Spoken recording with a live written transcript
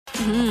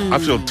I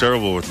feel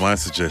terrible with my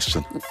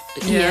suggestion.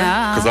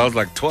 Yeah. Because I was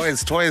like,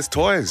 toys.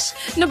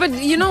 No, but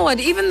you know what?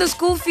 Even the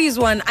school fees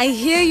one, I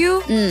hear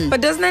you, but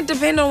doesn't that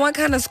depend on what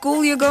kind of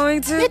school you're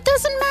going to? It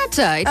doesn't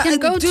matter. It can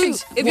go Dude,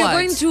 to if you're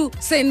going to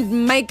St.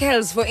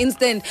 Michael's, for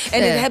instance,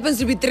 and it happens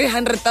to be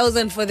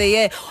 300,000 for the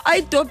year,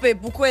 I tope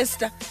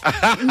bukwesta.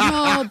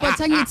 No, but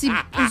angithi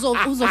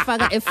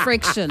uzofaka a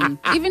fraction.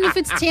 Even if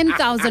it's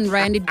 10,000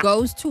 rand, it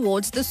goes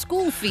towards the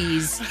school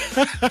fees.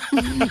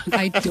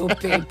 I tope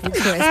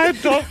bukwesta. I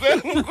don't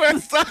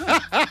request.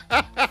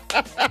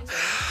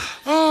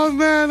 Oh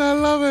man, I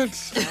love it.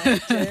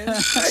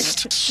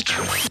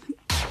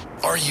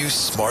 Are you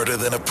smarter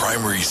than a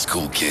primary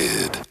school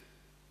kid?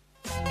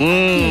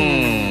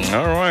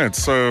 All right,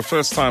 so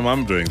first time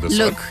I'm doing this.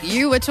 Look,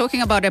 you were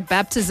talking about a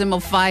baptism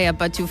of fire,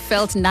 but you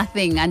felt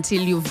nothing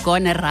until you've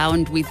gone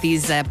around with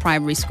these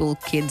primary school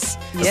kids.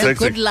 Yeah.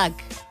 Good luck.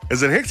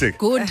 Is it hectic?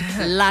 Good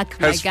luck,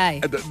 my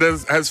guy.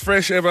 Has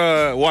Fresh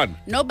ever won?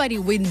 Nobody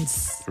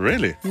wins.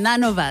 Really?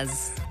 None of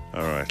us.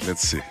 All right,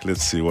 let's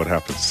see what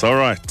happens. All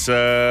right,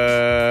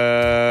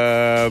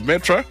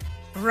 Metro.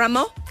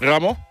 Ramo?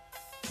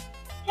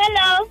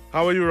 Hello,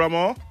 How are you,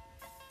 Ramo?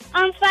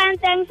 I'm fine,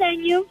 thanks,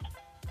 and you?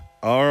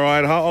 All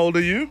right, how old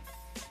are you?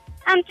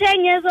 I'm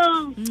 10 years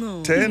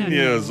old. 10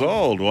 years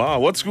old. Wow.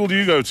 What school do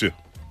you go to?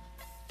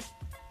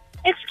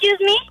 Excuse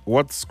me?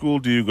 What school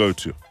do you go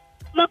to?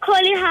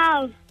 Macaulay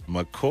House.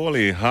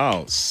 Macaulay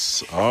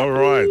House. All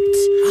right.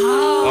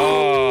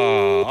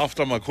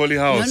 After Macaulay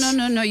House.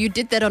 No. You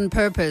did that on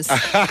purpose.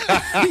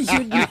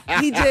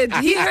 He did.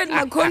 He heard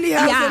Macaulay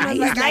House Yeah, and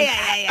was he's like,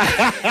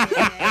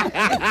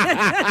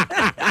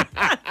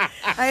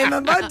 I am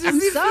about to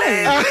see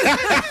flames.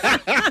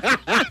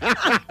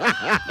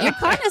 You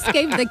can't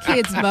escape the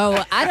kids,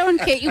 Mo. I don't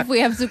care if we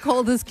have to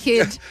call this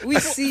kid We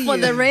see for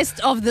you. the rest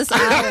of this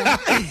hour.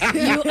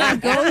 You are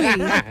going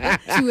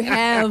to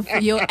have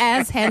your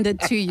ass handed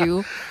to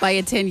you by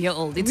a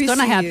 10-year-old. It's We going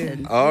to see you.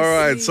 happen. All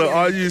right. So Yeah.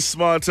 are you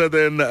smarter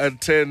than a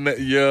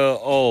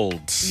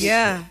 10-year-old?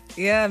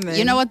 Yeah, man.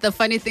 You know what the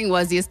funny thing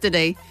was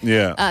yesterday?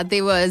 Yeah.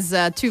 There was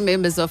two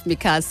members of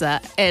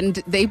Mikasa,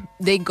 and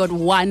they got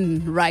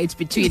one right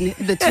between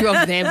the two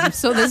of them.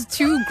 So there's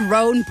two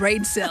grown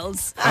brain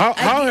cells. How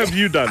have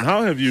you done?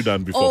 How have you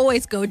done before?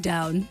 Always go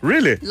down.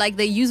 Really? Like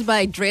they use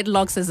my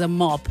dreadlocks as a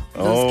mop.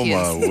 Those Oh kids.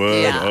 my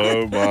word. Yeah.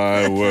 Oh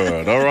my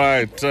word. All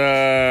right.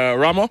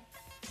 Ramo?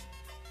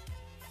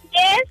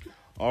 Yes?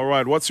 All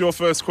right. What's your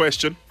first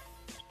question?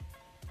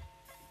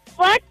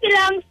 What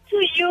belongs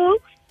to you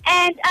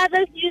and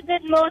others use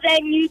it more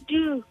than you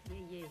do?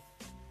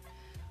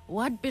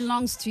 What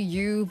belongs to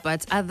you,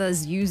 but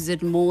others use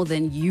it more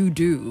than you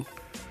do?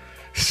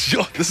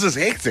 Sure, this is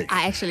hectic.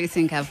 I actually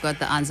think I've got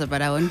the answer,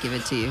 but I won't give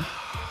it to you.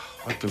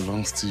 What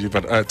belongs to you?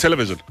 But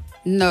television.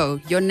 No,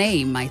 your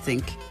name, I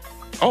think.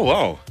 Oh,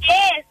 wow.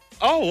 Yes.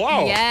 Oh,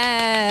 wow.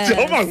 Yes.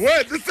 Oh, my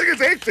word. This thing is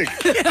hectic.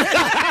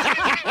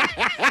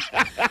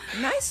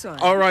 Nice one.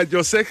 All right.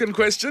 Your second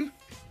question?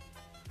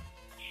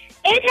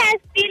 It has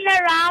been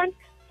around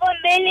for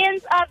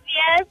millions of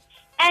years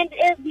and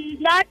is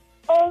not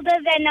older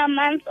than a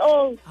month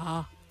old.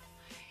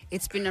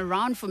 It's been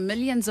around for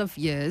millions of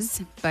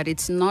years, but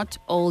it's not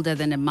older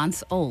than a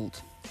month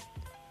old.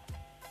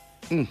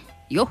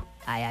 Yo,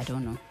 I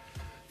don't know.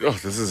 Oh,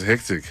 this is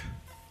hectic.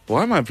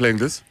 Why am I playing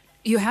this?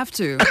 You have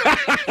to.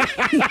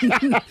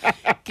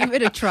 Give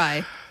it a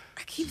try.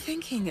 I keep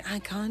thinking I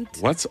can't.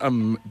 What's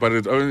but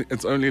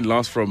it's only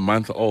lasts for a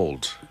month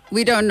old.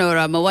 We don't know,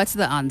 Rama. What's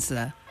the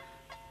answer?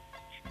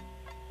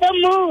 The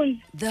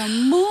moon. The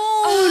moon.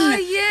 Oh,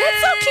 yeah.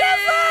 That's so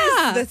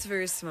clever. That's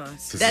very smart.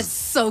 That's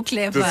so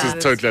clever. This is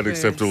totally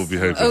unacceptable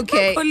behavior.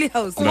 Okay. Macaulay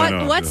House.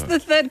 What's the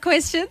third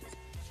question?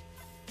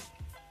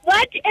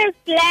 What is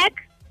black,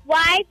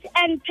 white,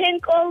 and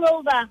pink all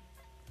over?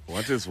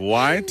 What is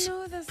white,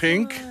 know this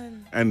pink,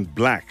 one. and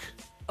black?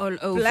 All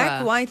over.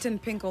 Black, white, and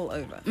pink all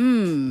over.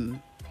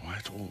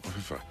 White all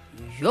over.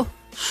 Yo.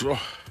 Sure.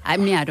 I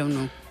mean, I don't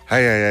know.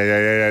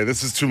 Hey.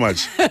 This is too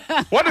much.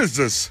 What is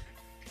this?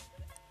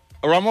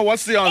 Rama,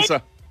 what's the answer?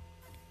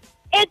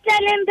 It's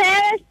an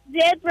embarrassed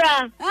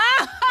zebra.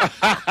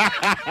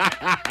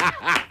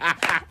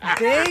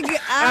 Big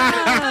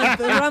up.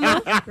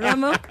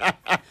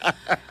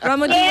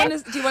 Ramo, do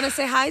you want to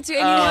say hi to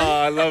anyone?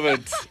 I love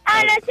it.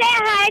 I want to say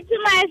hi to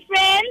my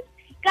friends,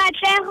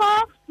 Katleho,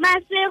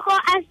 Maseko,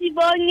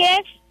 Asibonye,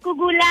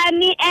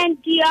 Kugulami, and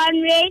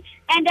DeAndre.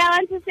 And I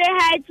want to say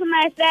hi to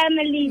my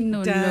family.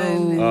 No.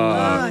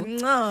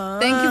 Done.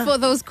 Thank you for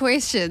those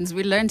questions.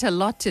 We learned a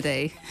lot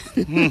today.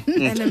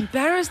 An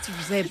embarrassed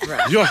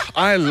zebra. Yo,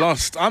 I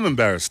lost. I'm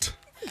embarrassed.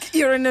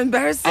 You're an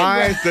embarrassed zebra.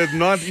 I did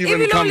not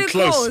even come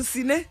close.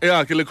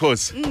 Yeah,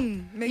 close.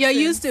 You're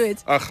used to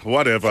it. Ugh,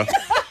 whatever.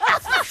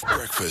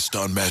 Breakfast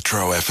on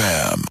Metro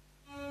FM.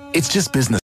 It's just business.